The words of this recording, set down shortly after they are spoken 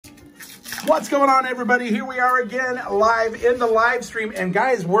What's going on, everybody? Here we are again, live in the live stream. And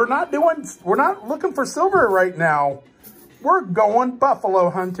guys, we're not looking for silver right now. We're going buffalo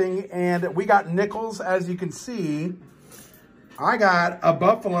hunting, and we got nickels, as you can see. I got a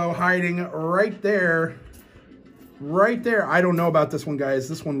buffalo hiding right there. Right there. I don't know about this one, guys.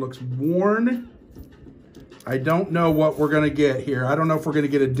 This one looks worn. I don't know what we're going to get here. I don't know if we're going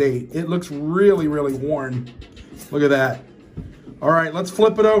to get a date. It looks really, really worn. Look at that. All right, let's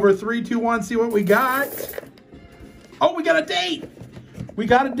flip it over. 3, 2, 1, see what we got. Oh, we got a date. We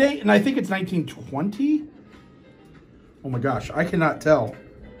got a date, and I think it's 1920. Oh my gosh, I cannot tell.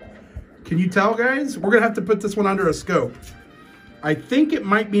 Can you tell, guys? We're gonna have to put this one under a scope. I think it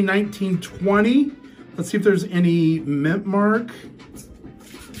might be 1920. Let's see if there's any mint mark.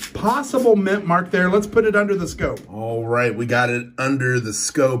 Possible mint mark there. Let's put it under the scope. All right, we got it under the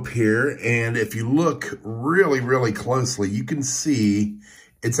scope here. And if you look really, really closely, you can see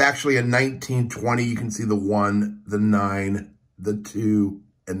it's actually a 1920. You can see the 1, the 9, the 2,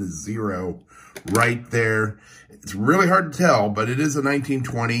 and the 0 right there. It's really hard to tell, but it is a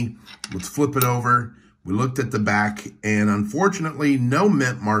 1920. Let's flip it over. We looked at the back, and unfortunately, no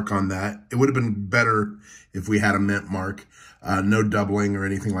mint mark on that. It would have been better if we had a mint mark. No doubling or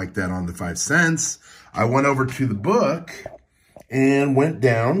anything like that on the 5 cents. I went over to the book and went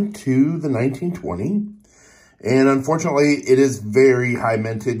down to the 1920. And unfortunately, it is very high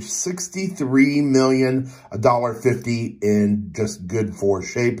mintage, $63 million, $1.50 in just good 4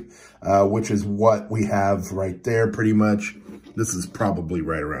 shape, which is what we have right there pretty much. This is probably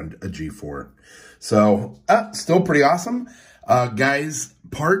right around a G4. So still pretty awesome. Guys,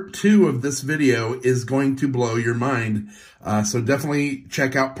 part 2 of this video is going to blow your mind. So definitely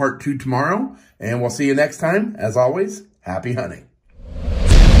check out part 2 tomorrow, and we'll see you next time. As always, happy hunting.